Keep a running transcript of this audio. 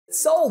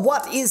So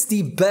what is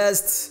the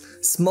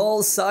best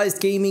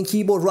small-sized gaming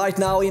keyboard right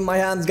now in my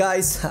hands,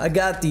 guys? I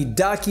got the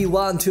Ducky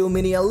One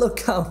Mini, and look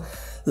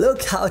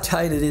how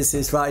tiny this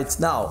is right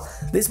now.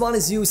 This one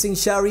is using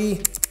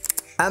Cherry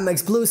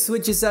MX Blue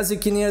switches, as you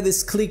can hear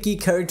this clicky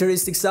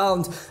characteristic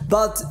sound.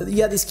 But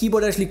yeah, this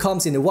keyboard actually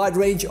comes in a wide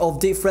range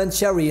of different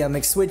Cherry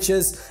MX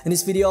switches. In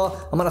this video,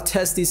 I'm gonna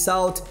test this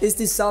out. Is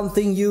this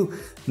something you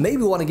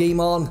maybe want to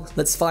game on?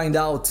 Let's find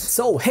out.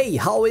 So hey,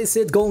 how is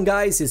it going,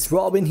 guys? It's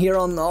Robin here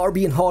on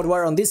RB and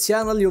Hardware. On this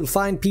channel you'll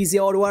find PC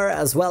hardware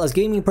as well as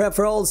gaming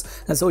peripherals,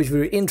 and so if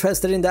you're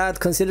interested in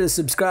that, consider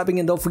subscribing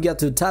and don't forget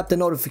to tap the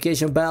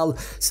notification bell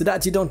so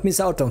that you don't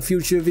miss out on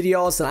future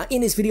videos. And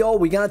in this video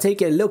we're gonna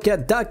take a look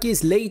at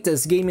Ducky's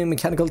latest gaming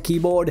mechanical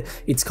keyboard.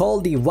 It's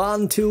called the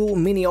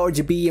Mini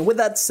RGB, and with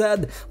that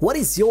said, what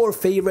is your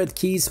favorite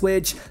key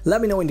switch? Let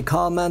me know in the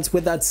comments.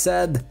 With that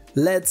said,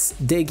 let's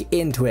dig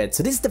into it.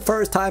 So this is the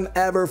first time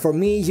ever for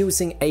me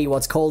using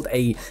what's called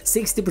a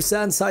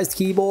 60% sized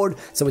keyboard.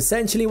 So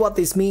essentially what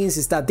this means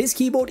is that this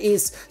keyboard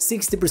is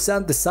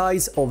 60% the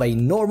size of a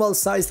normal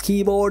sized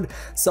keyboard.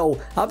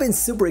 So I've been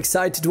super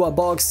excited to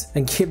unbox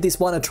and give this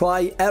one a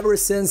try ever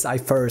since I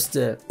first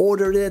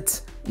ordered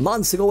it.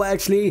 Months ago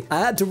actually. I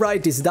had to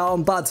write this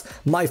down, but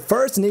my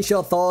first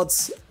initial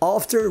thoughts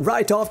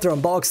right after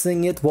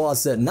unboxing it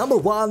was number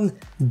one,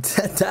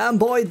 damn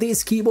boy,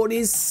 this keyboard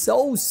is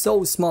so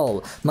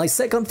small. My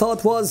second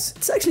thought was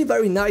it's actually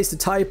very nice to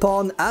type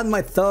on, and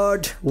my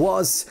third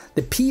was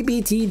the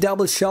PBT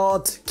double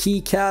shot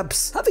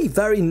keycaps have a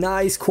very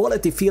nice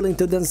quality feeling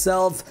to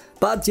themselves.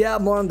 But yeah,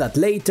 more on that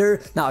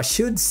later. Now I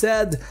should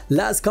said,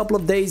 last couple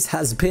of days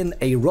has been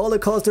a roller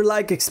coaster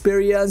like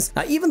experience.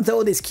 Now even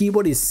though this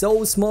keyboard is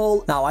so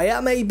small, now I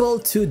am able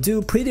to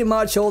do pretty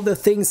much all the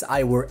things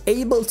I were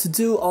able to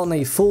do on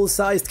a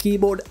full-sized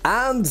keyboard,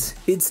 and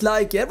it's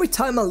like every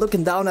time I'm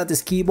looking down at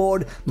this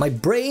keyboard, my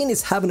brain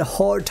is having a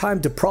hard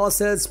time to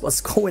process what's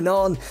going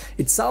on.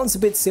 It sounds a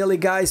bit silly,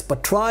 guys,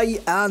 but try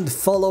and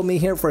follow me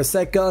here for a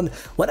second.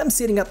 When I'm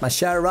sitting at my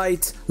chair,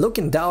 right,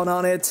 looking down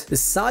on it, the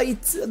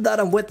sight that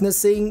I'm witnessing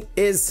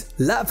is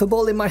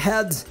laughable in my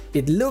head.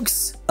 It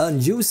looks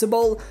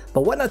unusable,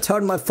 but when I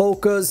turn my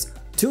focus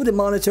to the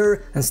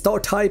monitor and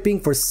start typing,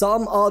 for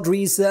some odd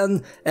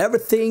reason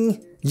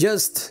everything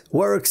just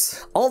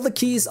works. All the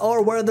keys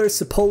are where they're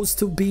supposed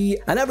to be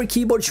and every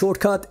keyboard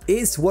shortcut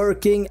is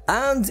working,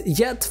 and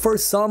yet for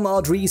some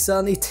odd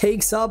reason it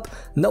takes up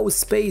no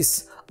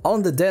space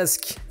on the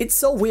desk. It's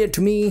so weird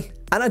to me,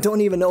 and I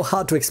don't even know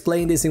how to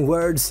explain this in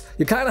words.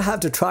 You kind of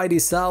have to try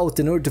this out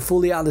in order to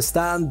fully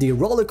understand the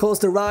roller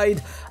coaster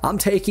ride I'm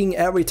taking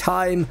every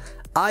time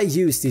I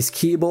use this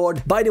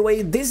keyboard. By the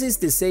way, this is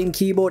the same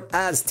keyboard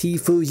as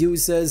Tfue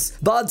uses.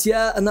 But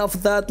yeah, enough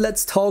of that.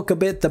 Let's talk a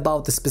bit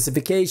about the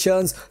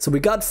specifications. So we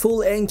got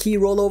full N key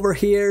rollover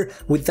here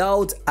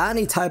without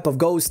any type of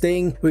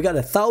ghosting. We got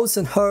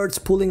 1000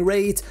 Hz pulling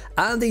rate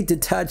and a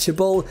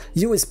detachable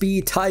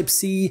USB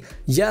Type-C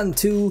Gen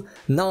 2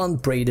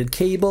 non-braided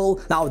cable.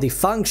 Now the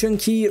function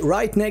key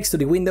right next to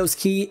the Windows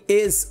key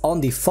is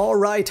on the far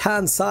right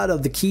hand side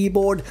of the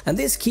keyboard, and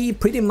this key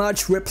pretty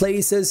much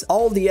replaces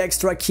all the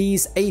extra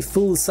keys a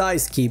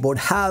full-size keyboard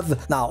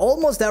have. Now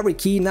almost every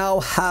key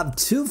now have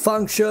two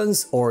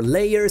functions or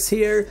layers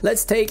here.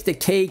 Let's take the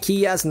K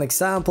key as an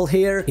example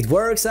here. It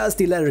works as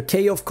the letter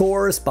K, of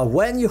course, but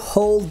when you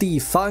hold the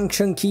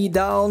function key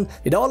down,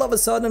 it all of a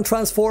sudden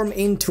transforms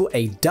into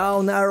a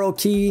down arrow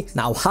key.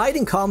 Now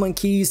hiding common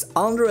keys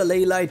under a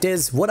layer like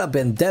this would have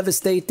been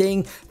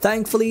devastating.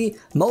 Thankfully,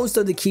 most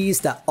of the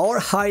keys that are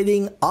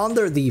hiding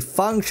under the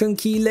function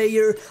key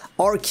layer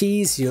are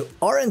keys you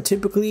aren't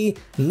typically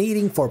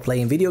needing for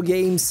playing video games.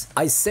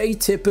 I say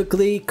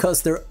typically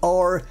because there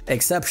are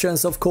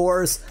exceptions, of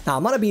course. Now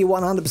I'm gonna be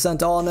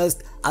 100%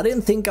 honest, I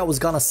didn't think I was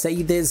gonna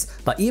say this,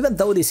 but even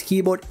though this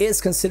keyboard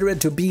is considered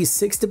to be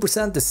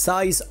 60% the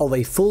size of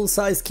a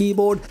full-size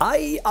keyboard,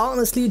 I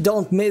honestly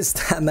don't miss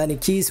that many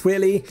keys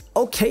really.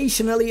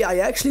 Occasionally I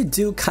actually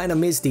do kind of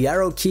miss the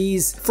arrow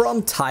keys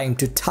from time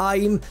to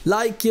time,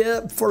 like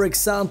for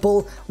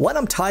example when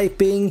I'm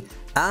typing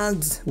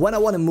and when I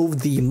want to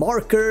move the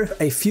marker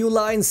a few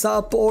lines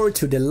up or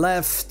to the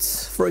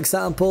left, for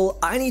example,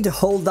 I need to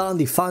hold down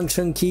the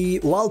function key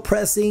while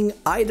pressing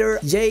either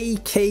J,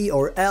 K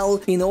or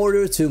L in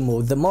order to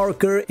move the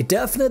marker. It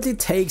definitely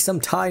takes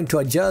some time to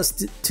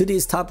adjust to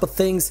these type of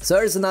things. So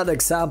here's another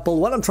example.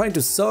 When I'm trying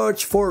to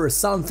search for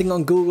something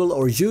on Google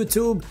or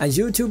YouTube, and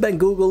YouTube and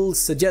Google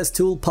suggest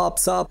tool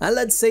pops up, and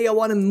let's say I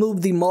want to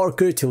move the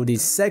marker to the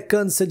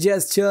second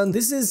suggestion.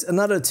 This is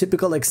another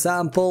typical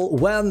example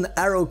when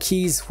arrow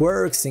key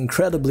works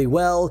incredibly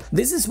well.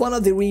 This is one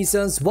of the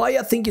reasons why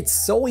I think it's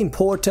so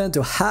important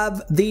to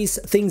have these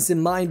things in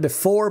mind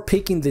before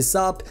picking this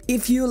up.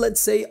 If you, let's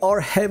say,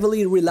 are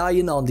heavily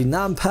relying on the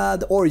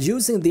numpad or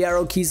using the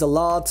arrow keys a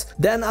lot,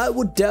 then I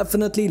would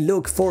definitely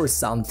look for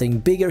something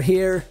bigger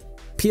here.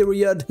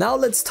 period. Now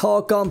let's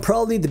talk on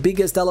probably the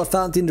biggest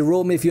elephant in the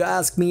room, if you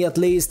ask me at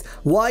least.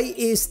 Why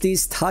is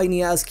this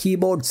tiny ass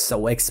keyboard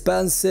so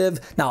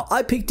expensive? Now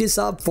I picked this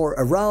up for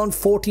around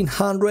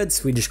 1400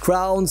 Swedish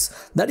crowns.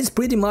 That is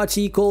pretty much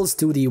equals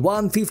to the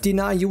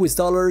 159 US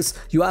dollars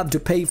you have to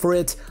pay for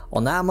it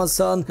on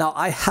Amazon. Now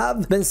I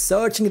have been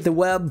searching the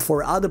web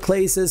for other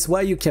places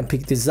where you can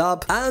pick this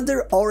up, and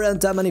there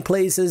aren't that many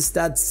places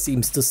that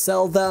seems to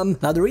sell them.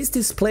 Now there is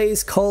this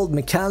place called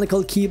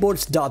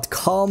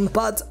mechanicalkeyboards.com,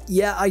 but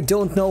yeah, I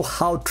don't know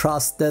how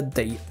trusted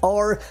they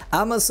are.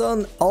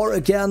 Amazon are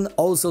again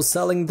also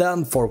selling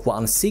them for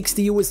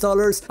 160 US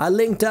dollars. I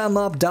linked them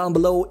up down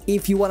below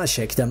if you wanna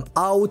check them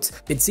out.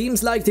 It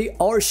seems like they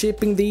are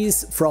shipping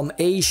these from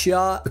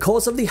Asia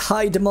because of the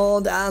high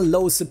demand and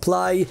low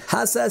supply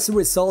has as a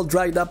result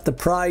dragged up the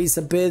price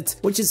a bit,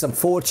 which is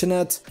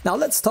unfortunate. Now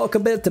let's talk a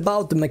bit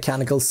about the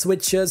mechanical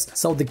switches.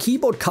 So the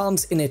keyboard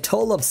comes in a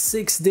total of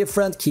 6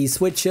 different key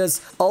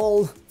switches,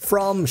 all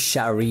from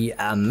Cherry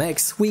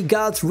MX. We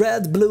got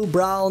red, blue,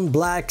 brown,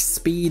 black,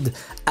 speed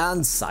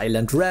and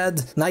silent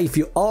red. Now if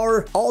you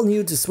are all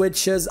new to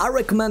switches, I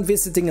recommend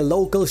visiting a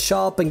local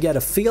shop and get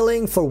a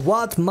feeling for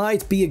what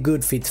might be a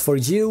good fit for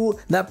you.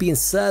 That being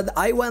said,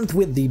 I went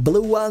with the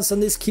blue ones on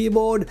this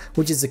keyboard,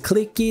 which is a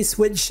click key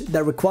switch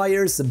that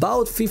requires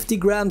about 50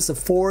 grams of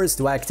force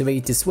to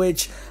activate the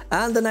switch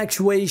and an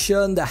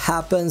actuation that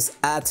happens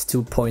at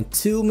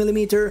 2.2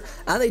 millimeter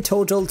and a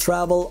total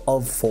travel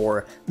of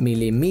 4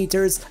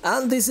 millimeters.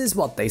 And this is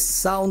what they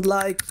sound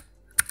like.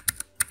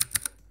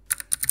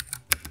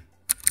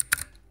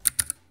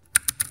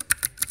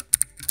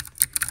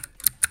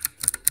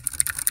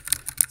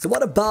 So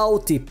what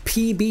about the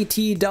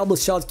PBT double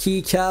shot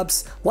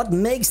keycaps? What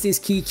makes these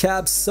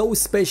keycaps so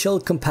special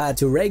compared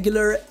to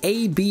regular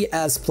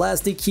ABS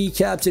plastic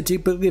keycaps you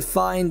typically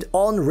find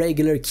on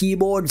regular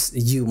keyboards,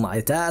 you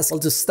might ask?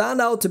 Well, to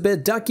stand out a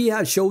bit, Ducky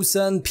has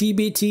chosen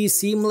PBT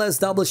seamless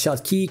double shot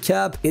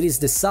keycap. It is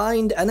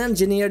designed and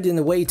engineered in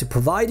a way to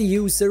provide a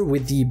user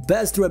with the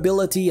best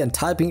durability and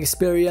typing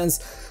experience.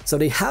 So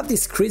they have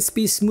this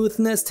crispy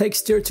smoothness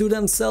texture to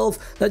themselves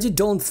that you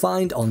don't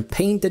find on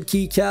painted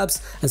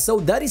keycaps, and so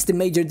that is the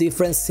major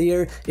difference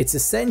here. It's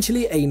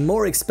essentially a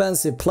more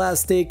expensive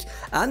plastic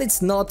and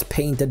it's not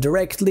painted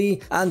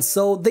directly, and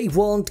so they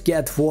won't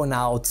get worn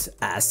out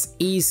as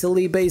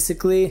easily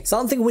basically.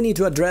 Something we need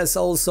to address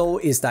also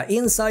is that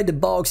inside the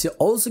box you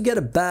also get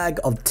a bag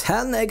of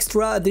 10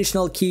 extra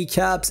additional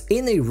keycaps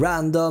in a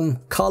random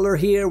color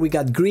here. We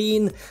got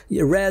green,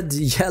 red,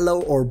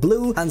 yellow or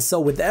blue, and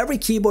so with every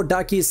keyboard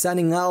Ducky is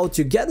sending out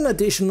you get an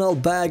additional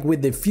bag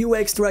with a few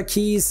extra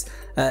keys,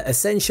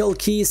 essential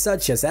keys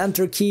such as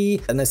enter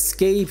key, an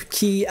escape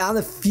key and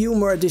a few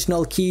more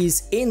additional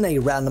keys in a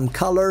random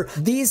color.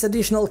 These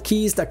additional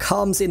keys that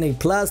comes in a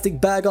plastic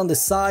bag on the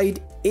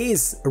side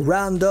is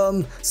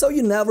random, so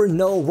you never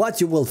know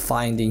what you will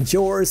find in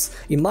yours.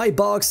 In my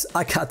box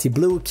I got the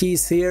blue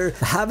keys here.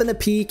 Having a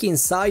peek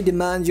inside the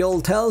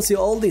manual tells you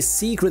all the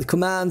secret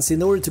commands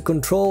in order to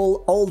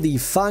control all the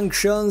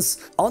functions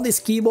on this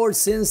keyboard,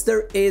 since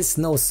there is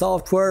no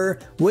software,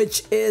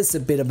 which is a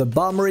bit of a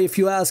bummer if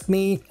you ask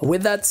me.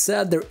 With that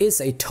said, there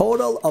is a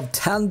total of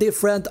 10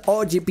 different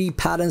RGB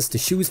patterns to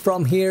choose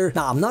from here.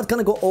 Now I'm not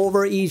gonna go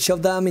over each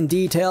of them in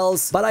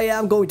details, but I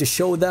am going to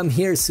show them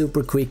here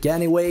super quick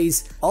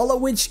anyways, all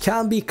of which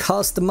can be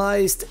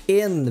customized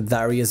in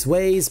various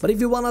ways. But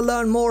if you want to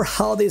learn more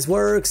how this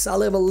works, I'll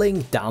leave a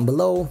link down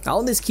below.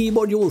 On this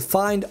keyboard you will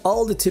find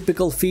all the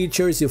typical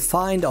features you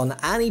find on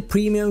any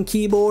premium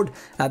keyboard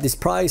at this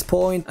price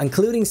point,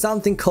 including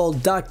something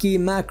called Ducky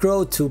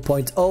Macro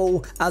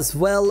 2.0 as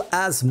well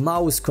as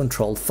mouse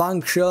control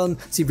function.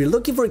 So if you're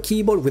looking for a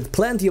keyboard with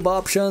plenty of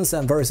options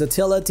and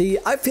versatility,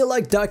 I feel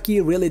like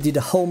Ducky really did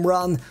a home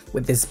run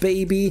with this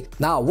baby.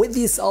 Now with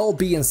this all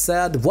being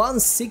said,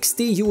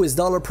 160 US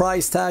dollar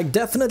price tag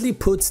definitely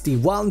puts the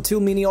One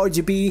Tfue Mini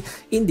RGB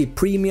in the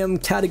premium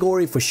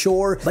category for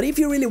sure. But if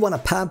you really want to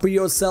pamper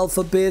yourself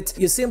a bit,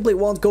 you simply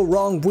won't go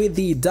wrong with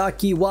the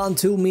Ducky One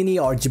Tfue Mini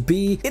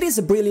RGB. It is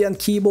a brilliant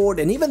keyboard,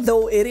 and even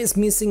though it is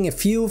missing a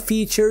few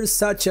features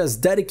such as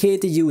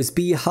dedicated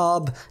USB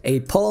hub, a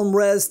palm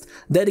rest,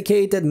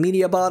 dedicated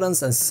media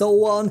buttons and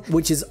so on,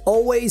 which is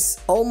always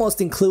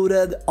almost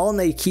included on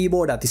a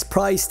keyboard at this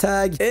price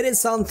tag, it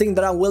is something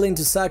that I'm willing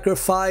to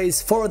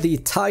sacrifice for the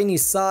tiny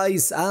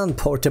size and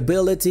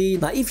portability.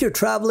 Now if you're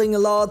traveling a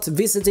lot,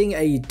 visiting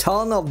a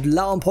ton of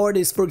LAN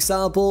parties for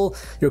example,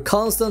 you're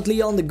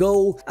constantly on the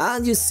go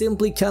and you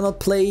simply cannot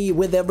play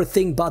with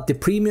everything but the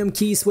premium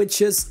key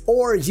switches,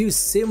 or you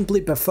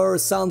simply prefer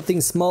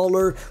something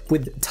smaller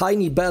with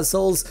tiny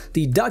bezels,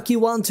 the Ducky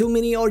One Tfue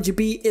Mini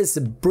RGB is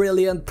a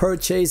brilliant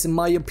purchase in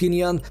my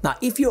opinion. Now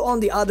if you on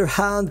the other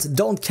hand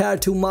don't care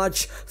too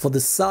much for the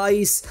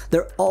size,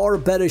 there are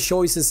better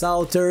choices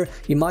out there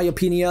in my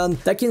opinion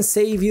that can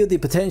save you the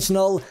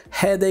potential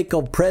headache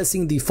of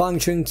pressing the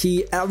function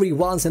key every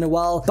once in a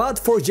while. But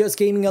for just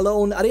gaming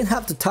alone, I didn't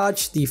have to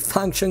touch the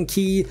function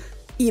key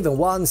even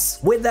once.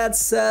 With that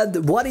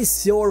said, what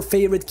is your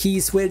favorite key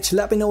switch?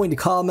 Let me know in the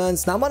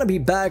comments. Now I'm gonna be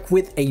back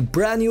with a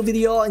brand new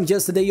video in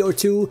just a day or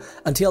two.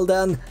 Until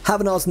then,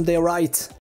 have an awesome day, right?